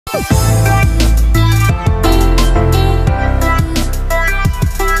Hey,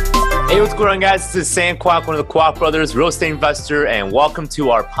 what's going on, guys? This is Sam Kwak, one of the Kwak Brothers, real estate investor, and welcome to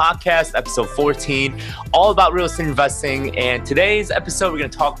our podcast, episode 14, all about real estate investing. And today's episode, we're going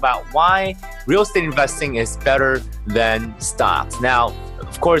to talk about why real estate investing is better than stocks. Now,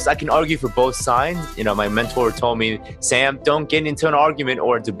 of course, I can argue for both sides. You know, my mentor told me, Sam, don't get into an argument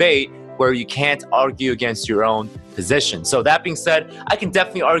or a debate where you can't argue against your own position. So that being said, I can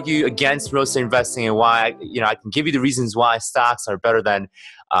definitely argue against real estate investing and why, I can give you the reasons why stocks are better than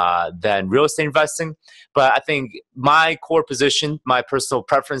real estate investing. But I think my core position, my personal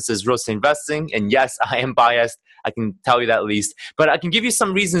preference is real estate investing. And yes, I am biased. I can tell you that at least. But I can give you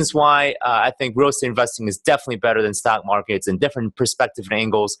some reasons why I think real estate investing is definitely better than stock markets in different perspective and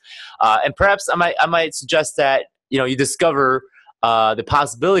angles. And perhaps I might suggest that, you discover the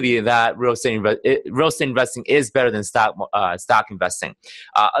possibility that real estate investing is better than stock investing.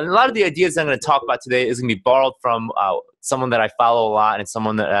 A lot of the ideas I'm going to talk about today is going to be borrowed from someone that I follow a lot and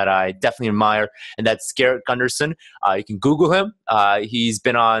someone that I definitely admire, and that's Garrett Gunderson. You can Google him. He's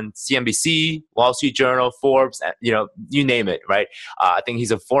been on CNBC, Wall Street Journal, Forbes, you name it, right? I think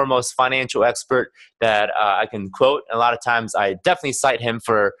he's a foremost financial expert that I can quote. And a lot of times I definitely cite him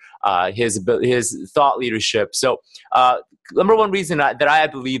for his thought leadership. So number one reason that I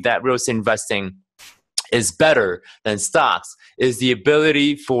believe that real estate investing is better than stocks is the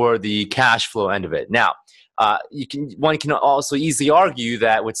ability for the cash flow end of it. Now, one can also easily argue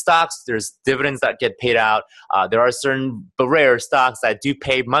that with stocks, there's dividends that get paid out. There are certain but rare stocks that do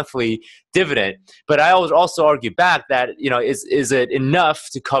pay monthly dividend. But I always also argue back that, is it enough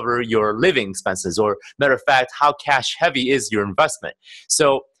to cover your living expenses? Or matter of fact, how cash heavy is your investment?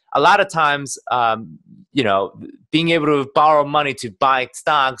 So a lot of times, being able to borrow money to buy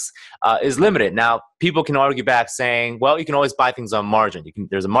stocks is limited. Now, people can argue back saying, well, you can always buy things on margin.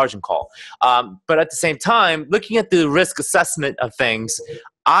 There's a margin call. But at the same time, looking at the risk assessment of things,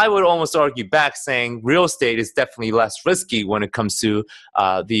 I would almost argue back saying real estate is definitely less risky when it comes to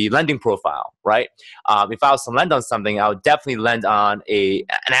the lending profile, right? If I was to lend on something, I would definitely lend on an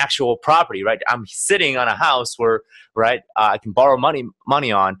actual property, right? I'm sitting on a house where, right, I can borrow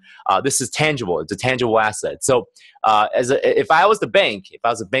money on. This is tangible. It's a tangible asset. So if I was the bank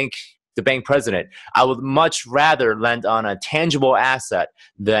president, I would much rather lend on a tangible asset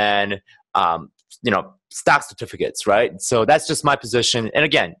than stock certificates, right? So that's just my position. And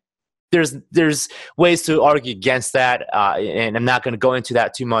again, there's ways to argue against that, and I'm not going to go into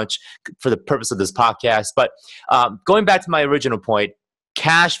that too much for the purpose of this podcast. But going back to my original point,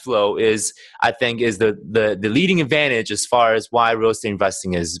 cash flow is the leading advantage as far as why real estate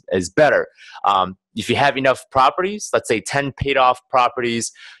investing is better. If you have enough properties, let's say 10 paid off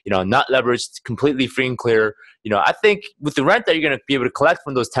properties, not leveraged, completely free and clear, I think with the rent that you're going to be able to collect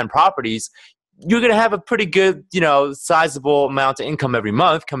from those 10 properties, you're going to have a pretty good, sizable amount of income every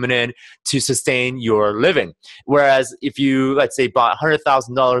month coming in to sustain your living. Whereas if you, let's say, bought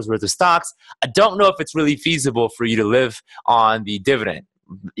 $100,000 worth of stocks, I don't know if it's really feasible for you to live on the dividend,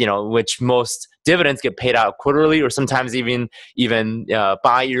 which most dividends get paid out quarterly or sometimes even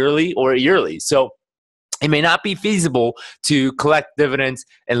bi-yearly or yearly. So it may not be feasible to collect dividends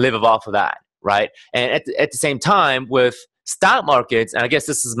and live off of that, right? And at the same time, with stock markets, and I guess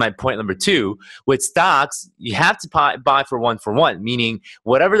this is my point number two, with stocks, you have to buy for one, meaning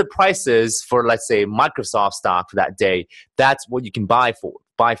whatever the price is for, let's say, Microsoft stock for that day, that's what you can buy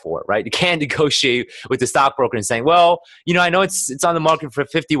for, right? You can't negotiate with the stockbroker and saying, well, I know it's on the market for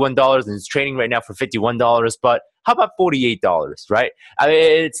 $51 and it's trading right now for $51, but how about $48, right? I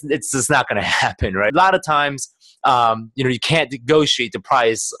mean, it's just not going to happen, right? A lot of times, you can't negotiate the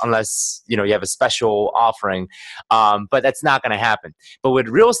price unless, you have a special offering, but that's not going to happen. But with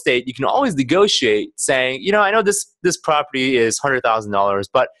real estate, you can always negotiate saying, I know this property is $100,000,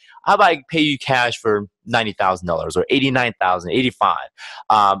 but how about I pay you cash for $90,000 or $89,000,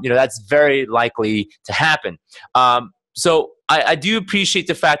 $85,000? That's very likely to happen. So I do appreciate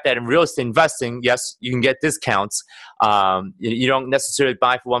the fact that in real estate investing, yes, you can get discounts. You don't necessarily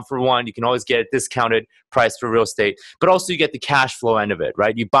buy for one. You can always get a discounted price for real estate, but also you get the cash flow end of it,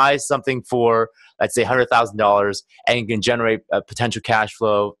 right? You buy something for, let's say, $100,000 and you can generate a potential cash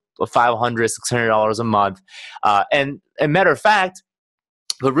flow of $500, $600 a month. And a matter of fact,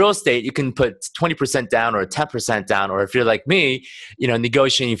 with real estate, you can put 20% down or 10% down, or if you're like me,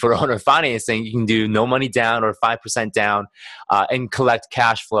 negotiating for owner financing, you can do no money down or 5% down and collect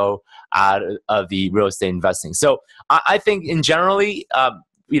cash flow out of the real estate investing. So I think in generally,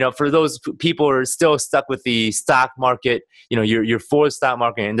 for those people who are still stuck with the stock market, you're for the stock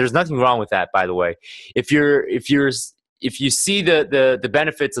market, and there's nothing wrong with that, by the way. If you're if you see the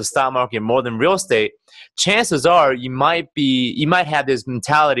benefits of stock market more than real estate, chances are you might have this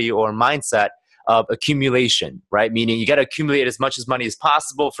mentality or mindset of accumulation, right? Meaning you got to accumulate as much as money as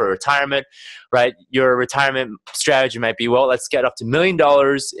possible for retirement, right? Your retirement strategy might be, well, let's get up to $1 million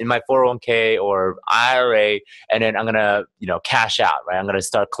in my 401k or IRA, and then I'm gonna, cash out, right? I'm gonna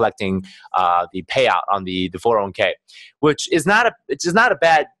start collecting the payout on the 401k, which is not a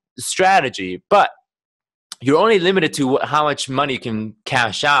bad strategy, but you're only limited to how much money you can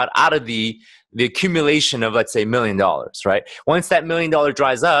cash out of the accumulation of, let's say, $1 million, right? Once that $1 million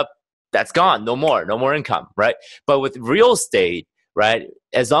dries up, that's gone. No more income, right? But with real estate, right,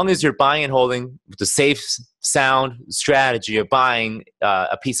 as long as you're buying and holding with the safe, sound strategy of buying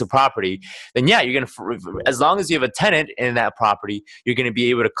a piece of property, then yeah, you're gonna, as long as you have a tenant in that property, you're gonna be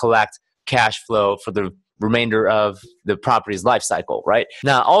able to collect cash flow for the remainder of the property's life cycle, right?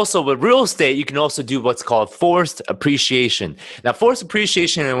 Now, also with real estate, you can also do what's called forced appreciation. Now, forced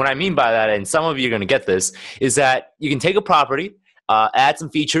appreciation, and what I mean by that, and some of you are going to get this, is that you can take a property, add some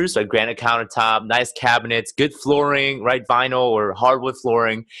features like granite countertop, nice cabinets, good flooring, right, vinyl or hardwood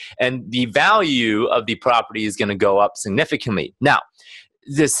flooring, and the value of the property is going to go up significantly. Now,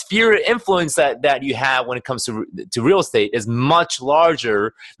 the sphere of influence that you have when it comes to real estate is much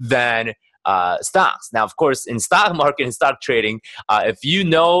larger than stocks. Now, of course, in stock market and stock trading, if you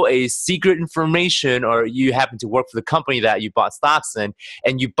know a secret information or you happen to work for the company that you bought stocks in,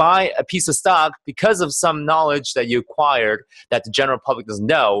 and you buy a piece of stock because of some knowledge that you acquired that the general public doesn't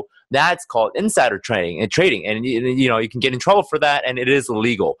know, that's called insider trading. And you can get in trouble for that, and it is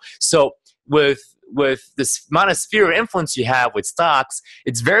illegal. So with this amount of sphere of influence you have with stocks,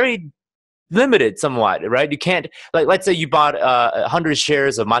 it's very limited somewhat, right? You can't, like, let's say you bought 100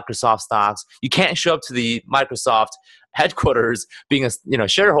 shares of Microsoft stocks. You can't show up to the Microsoft headquarters being a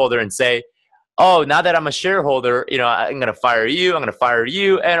shareholder and say, oh, now that I'm a shareholder, I'm going to fire you,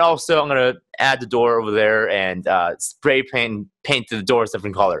 and also I'm going to add the door over there and spray paint the doors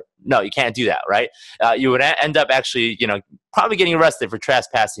different color. No, you can't do that, right? You would end up actually, probably getting arrested for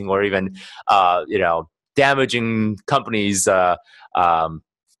trespassing or even, damaging companies'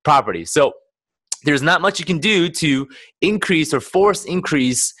 property. So there's not much you can do to increase or force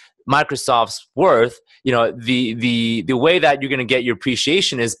increase Microsoft's worth. The way that you're going to get your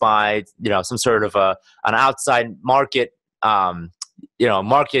appreciation is by some sort of an outside market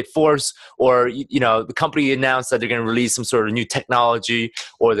market force, or the company announced that they're going to release some sort of new technology,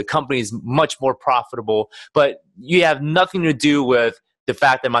 or the company is much more profitable, but you have nothing to do with the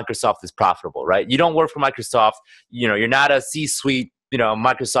fact that Microsoft is profitable, right? You don't work for Microsoft. You're not a C-suite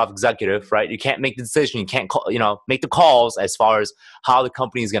Microsoft executive, right? You can't make the decision. You can't make the calls as far as how the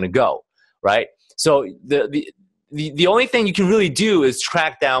company is going to go, right? So the only thing you can really do is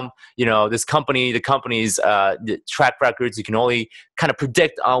track down, the company's track records. You can only kind of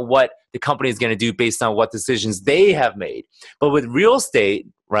predict on what the company is going to do based on what decisions they have made. But with real estate,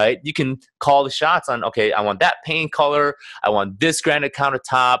 right, you can call the shots on, okay, I want that paint color. I want this granite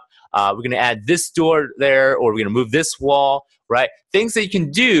countertop. We're going to add this door there, or we're going to move this wall, right? Things that you can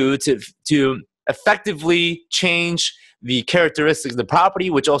do to effectively change the characteristics of the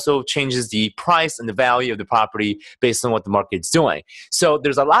property, which also changes the price and the value of the property based on what the market's doing. So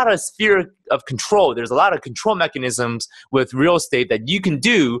there's a lot of sphere of control. There's a lot of control mechanisms with real estate that you can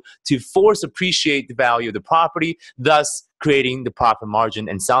do to force appreciate the value of the property, thus creating the profit margin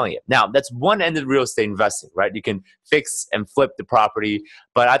and selling it. Now, that's one end of real estate investing, right? You can fix and flip the property.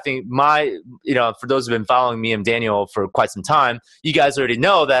 But I think for those who've been following me and Daniel for quite some time, you guys already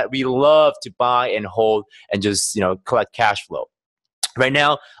know that we love to buy and hold and just, collect cash flow. Right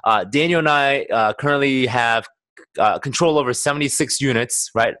now, Daniel and I currently have control over 76 units,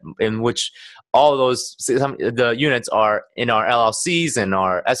 right? In which all of the units are in our LLCs and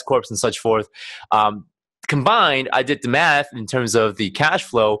our S corps and such forth. Combined, I did the math in terms of the cash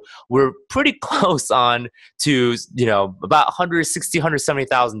flow. We're pretty close on to about $160,000,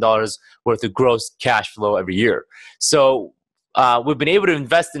 $170,000 worth of gross cash flow every year. So we've been able to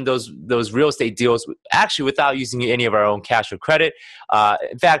invest in those real estate deals actually without using any of our own cash or credit.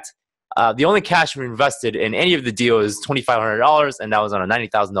 In fact, the only cash we invested in any of the deals is $2,500, and that was on a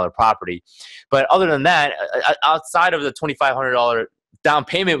 $90,000 property. But other than that, outside of the $2,500 down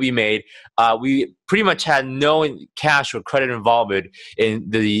payment we made, we pretty much had no cash or credit involved in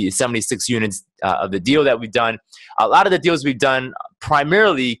the 76 units of the deal that we've done. A lot of the deals we've done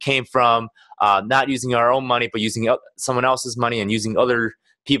primarily came from not using our own money, but using someone else's money and using other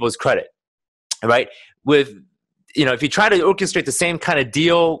people's credit, right? If you try to orchestrate the same kind of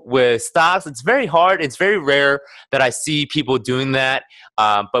deal with stocks, it's very hard. It's very rare that I see people doing that.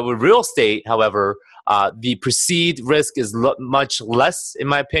 But with real estate, however, The perceived risk is much less, in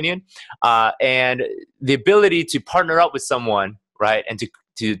my opinion, and the ability to partner up with someone, right, and to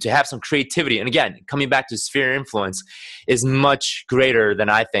have some creativity, and again, coming back to sphere of influence, is much greater than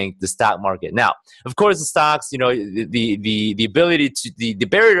I think the stock market. Now, of course, the stocks, the ability to the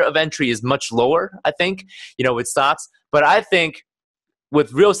barrier of entry is much lower, I think, with stocks. But I think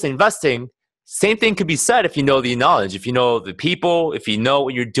with real estate investing, same thing could be said if you know the knowledge, if you know the people, if you know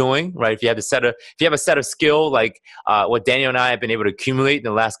what you're doing, right? If you have a set of skill like what Daniel and I have been able to accumulate in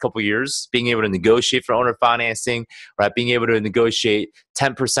the last couple of years, being able to negotiate for owner financing, right? Being able to negotiate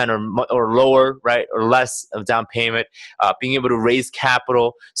 10% or lower, right, or less of down payment, being able to raise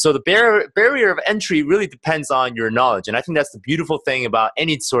capital. So the barrier of entry really depends on your knowledge, and I think that's the beautiful thing about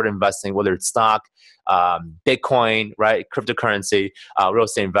any sort of investing, whether it's stock, Bitcoin, right, cryptocurrency, real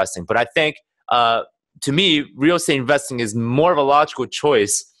estate investing. But I think to me, real estate investing is more of a logical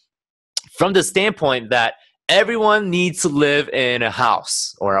choice from the standpoint that everyone needs to live in a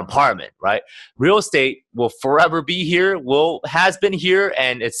house or an apartment, right? Real estate will forever be here, has been here,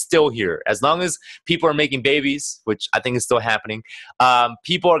 and it's still here. As long as people are making babies, which I think is still happening,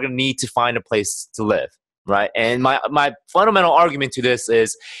 people are going to need to find a place to live. Right. And my fundamental argument to this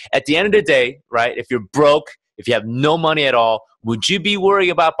is, at the end of the day, right, if you're broke, if you have no money at all, would you be worried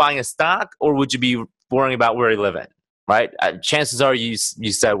about buying a stock, or would you be worrying about where you live in? Right. Chances are you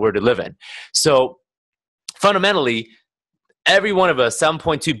said where to live in. So fundamentally, every one of us,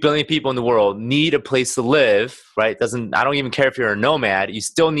 7.2 billion people in the world, need a place to live. Right. I don't even care if you're a nomad. You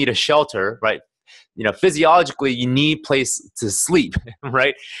still need a shelter. Right. Physiologically, you need a place to sleep.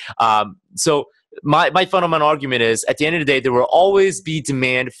 Right. So my fundamental argument is, at the end of the day, there will always be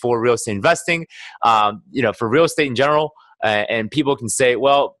demand for real estate investing, for real estate in general. And people can say,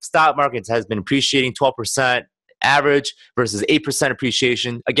 well, stock markets has been appreciating 12% average versus 8%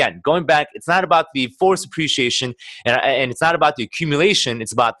 appreciation. Again, going back, it's not about the forced appreciation, and it's not about the accumulation.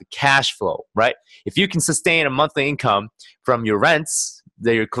 It's about the cash flow, right? If you can sustain a monthly income from your rents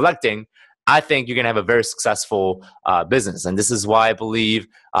that you're collecting, I think you're going to have a very successful business. And this is why I believe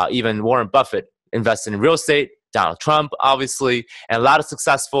even Warren Buffett invested in real estate, Donald Trump, obviously, and a lot of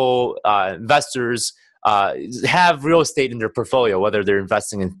successful investors have real estate in their portfolio, whether they're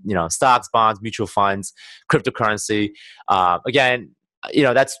investing in stocks, bonds, mutual funds, cryptocurrency. Again,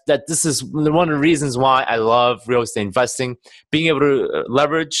 this is one of the reasons why I love real estate investing, being able to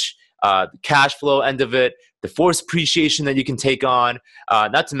leverage the cash flow end of it, the forced appreciation that you can take on,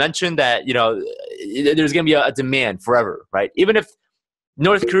 not to mention that there's going to be a demand forever, right? Even if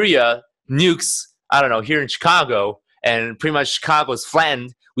North Korea nukes, I don't know, here in Chicago, and pretty much Chicago is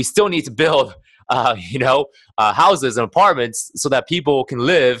flattened, we still need to build, houses and apartments so that people can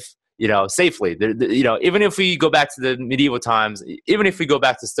live, safely. Even if we go back to the medieval times, even if we go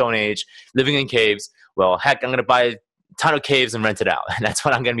back to Stone Age, living in caves, well, heck, I'm going to buy a ton of caves and rent it out, and that's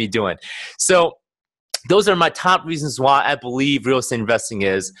what I'm going to be doing. So those are my top reasons why I believe real estate investing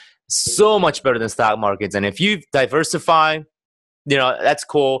is so much better than stock markets. And if you diversify, that's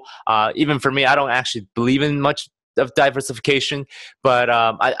cool. Even for me, I don't actually believe in much of diversification, but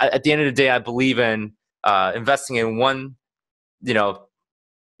at the end of the day, I believe in investing in one,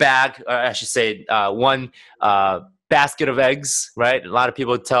 bag, or I should say, one basket of eggs. Right? A lot of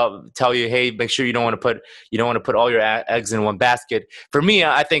people tell you, hey, make sure you don't want to put all your eggs in one basket. For me,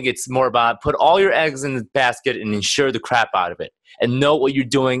 I think it's more about put all your eggs in the basket and insure the crap out of it, and know what you're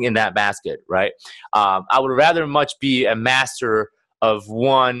doing in that basket, right? I would rather much be a master of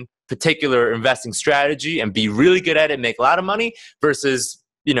one particular investing strategy and be really good at it, make a lot of money, versus,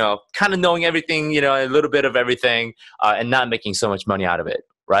 kind of knowing everything, a little bit of everything, and not making so much money out of it,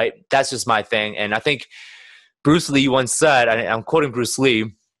 right? That's just my thing. And I think Bruce Lee once said, I'm quoting Bruce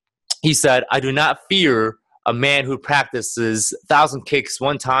Lee, he said, "I do not fear a man who practices 1,000 kicks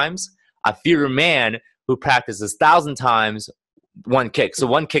 1 times. I fear a man who practices 1,000 times 1 kick." So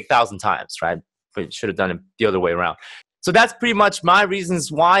 1 kick 1,000 times, right? But should have done it the other way around. So that's pretty much my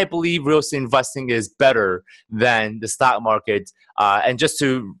reasons why I believe real estate investing is better than the stock market. And just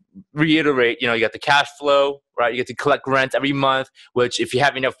to reiterate, you got the cash flow, right? You get to collect rent every month, which if you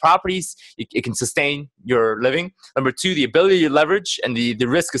have enough properties, it can sustain your living. Number 2, the ability to leverage and the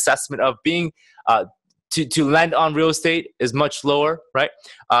risk assessment of being to lend on real estate is much lower, right?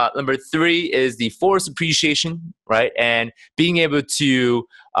 Number 3 is the forced appreciation, right? And being able to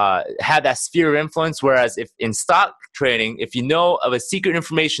have that sphere of influence. Whereas if in stock trading, if you know of a secret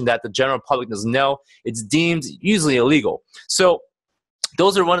information that the general public doesn't know, it's deemed usually illegal. So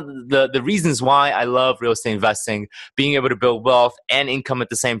those are one of the reasons why I love real estate investing, being able to build wealth and income at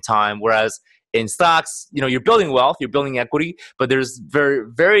the same time. Whereas in stocks, you're building wealth, you're building equity, but there's very,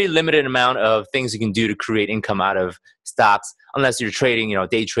 very limited amount of things you can do to create income out of stocks unless you're trading,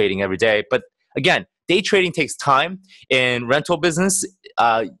 day trading every day. But again, day trading takes time. In rental business,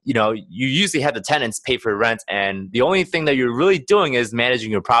 you usually have the tenants pay for rent, and the only thing that you're really doing is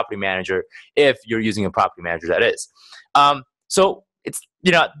managing your property manager, if you're using a property manager, that is. So it's,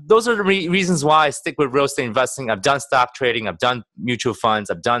 those are the reasons why I stick with real estate investing. I've done stock trading, I've done mutual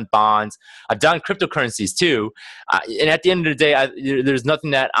funds, I've done bonds, I've done cryptocurrencies too. And at the end of the day, there's nothing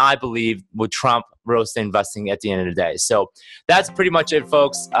that I believe would trump real estate investing at the end of the day. So that's pretty much it,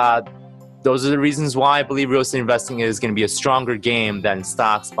 folks. Those are the reasons why I believe real estate investing is going to be a stronger game than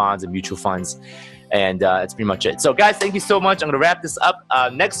stocks, bonds, and mutual funds. And that's pretty much it. So guys, thank you so much. I'm going to wrap this up.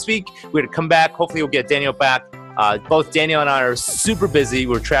 Next week, we're going to come back. Hopefully we'll get Daniel back. Both Daniel and I are super busy.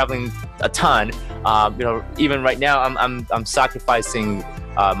 We're traveling a ton. Even right now, I'm sacrificing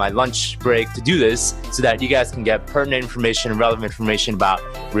my lunch break to do this so that you guys can get pertinent information and relevant information about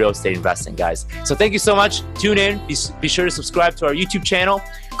real estate investing, guys. So thank you so much. Tune in. Be sure to subscribe to our YouTube channel.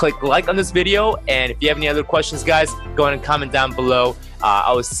 Click like on this video. And if you have any other questions, guys, go ahead and comment down below.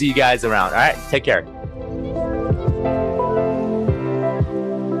 I will see you guys around. All right. Take care.